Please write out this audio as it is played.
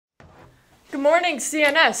Good morning,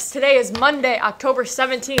 CNS. Today is Monday, October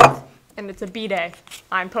 17th, and it's a B-Day.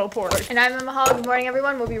 I'm Poe Porter. And I'm Emma Hall. Good morning,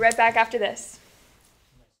 everyone. We'll be right back after this.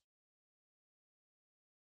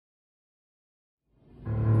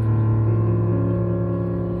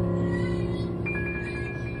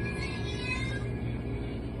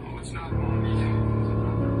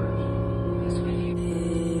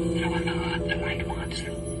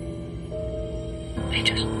 They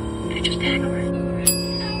just hang around.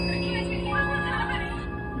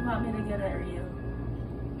 You want me to get it or you?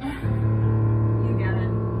 You get it.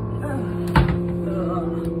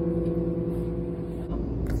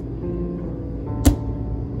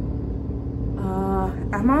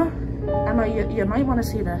 Emma, you might want to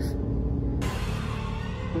see this.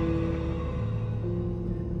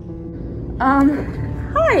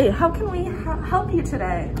 Hi, how can we help you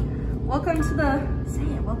today? Welcome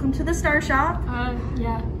to the Star Shop.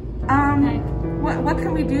 Yeah. Hey. What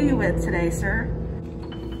can we do you with today, sir?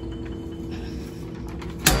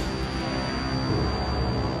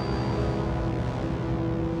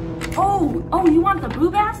 Oh, you want the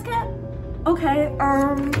boo basket? Okay,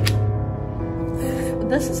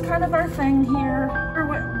 this is kind of our thing here. Or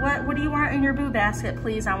what do you want in your boo basket,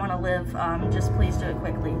 please? I want to live. Just please do it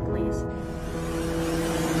quickly, please.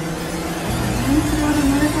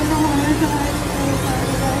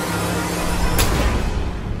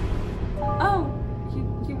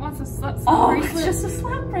 He wants a slap bracelet. It's just a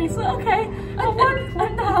slap bracelet. Okay,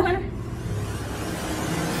 $1.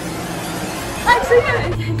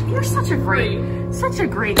 You're such a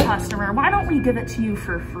great customer. Why don't we give it to you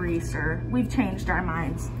for free, sir? We've changed our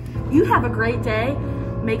minds. You have a great day.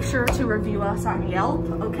 Make sure to review us on Yelp,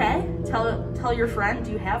 okay? Tell your friend.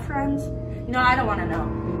 Do you have friends? No, I don't want to know.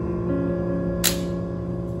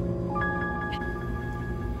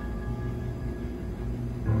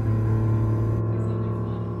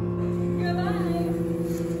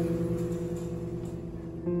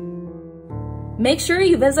 Make sure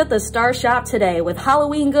you visit the Star Shop today with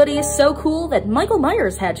Halloween goodies so cool that Michael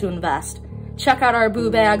Myers had to invest. Check out our boo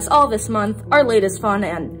bags all this month, our latest fun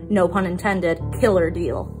and, no pun intended, killer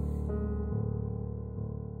deal.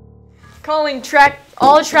 Calling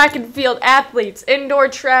all track and field athletes. Indoor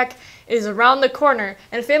track is around the corner,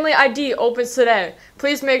 and Family ID opens today.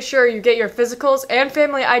 Please make sure you get your physicals and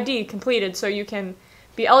Family ID completed so you can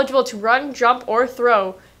be eligible to run, jump, or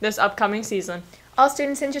throw this upcoming season. All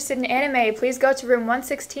students interested in anime, please go to room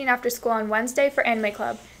 116 after school on Wednesday for Anime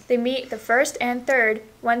Club. They meet the first and third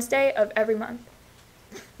Wednesday of every month.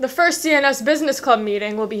 The first CNS Business Club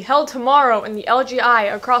meeting will be held tomorrow in the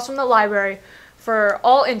LGI across from the library for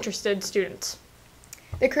all interested students.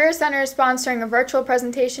 The Career Center is sponsoring a virtual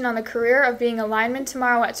presentation on the career of being a lineman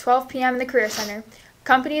tomorrow at 12 p.m. in the Career Center.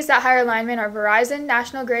 Companies that hire linemen are Verizon,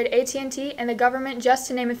 National Grid, AT&T, and the government, just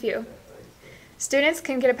to name a few. Students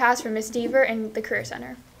can get a pass from Ms. Deaver in the Career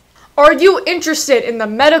Center. Are you interested in the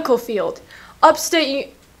medical field?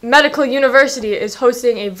 Upstate Medical University is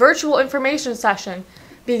hosting a virtual information session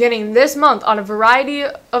beginning this month on a variety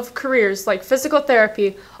of careers like physical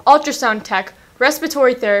therapy, ultrasound tech,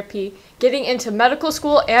 respiratory therapy, getting into medical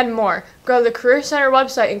school, and more. Go to the Career Center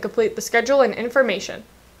website and complete the schedule and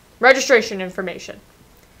registration information.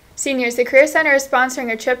 Seniors, the Career Center is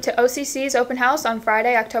sponsoring a trip to OCC's open house on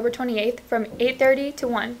Friday, October 28th from 8:30 to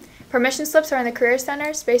 1. Permission slips are in the Career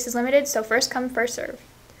Center. Space is limited, so first come, first serve.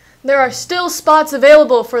 There are still spots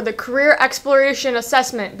available for the Career Exploration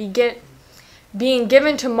Assessment being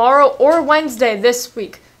given tomorrow or Wednesday this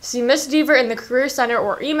week. See Ms. Deaver in the Career Center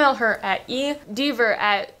or email her at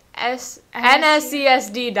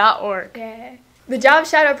edeaver@nscsd.org. Yeah. The Job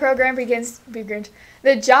Shadow Program begins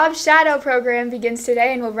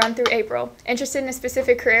today and will run through April. Interested in a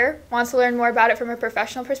specific career? Wants to learn more about it from a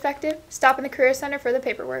professional perspective? Stop in the Career Center for the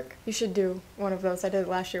paperwork. You should do one of those. I did it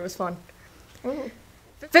last year. It was fun. Ooh.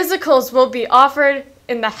 Physicals will be offered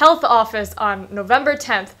in the health office on November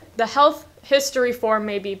 10th. The health history form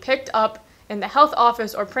may be picked up in the health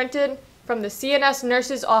office or printed from the CNS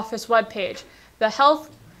Nurse's Office webpage. The health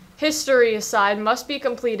history side must be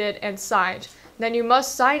completed and signed. Then you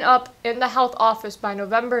must sign up in the health office by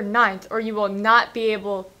November 9th or you will not be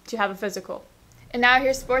able to have a physical. And now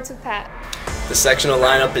here's sports with Pat. The sectional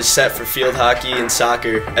lineup is set for field hockey and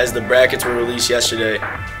soccer as the brackets were released yesterday.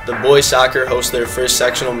 The boys soccer host their first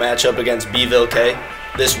sectional matchup against Beeville K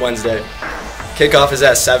this Wednesday. Kickoff is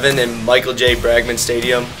at 7 in Michael J. Bragman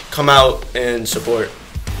Stadium. Come out and support.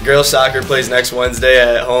 Girls soccer plays next Wednesday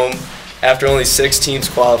at home after only 6 teams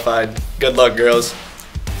qualified. Good luck, girls.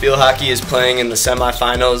 Field hockey is playing in the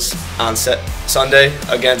semifinals on Sunday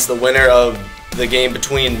against the winner of the game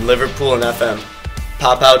between Liverpool and FM.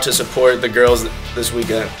 Pop out to support the girls this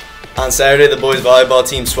weekend. On Saturday, the boys volleyball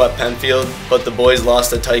team swept Penfield, but the boys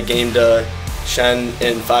lost a tight game to Shen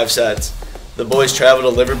in 5 sets. The boys travel to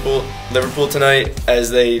Liverpool tonight as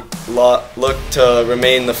they look to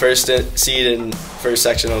remain the first seed in first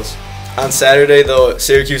sectionals. On Saturday, the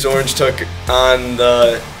Syracuse Orange took on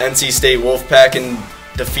the NC State Wolfpack and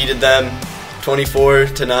defeated them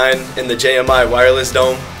 24-9 in the JMI Wireless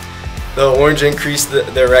Dome. The Orange increased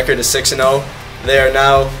their record to 6-0. They are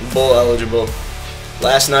now bowl eligible.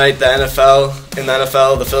 Last night, in the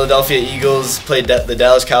NFL, the Philadelphia Eagles played the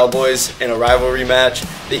Dallas Cowboys in a rivalry match.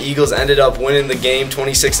 The Eagles ended up winning the game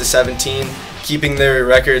 26-17, keeping their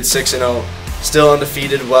record 6-0. Still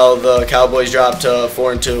undefeated, while the Cowboys dropped to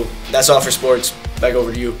 4-2. That's all for sports. Back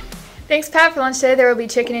over to you. Thanks, Pat. For lunch today, there will be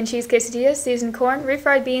chicken and cheese quesadillas, seasoned corn,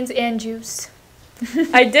 refried beans, and juice.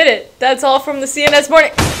 I did it. That's all from the CNS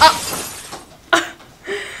Morning.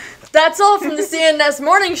 That's all from the CNS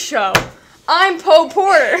Morning Show. I'm Poe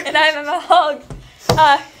Porter. And I'm Emma Hogg.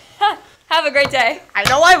 Have a great day. I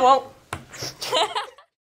know I won't.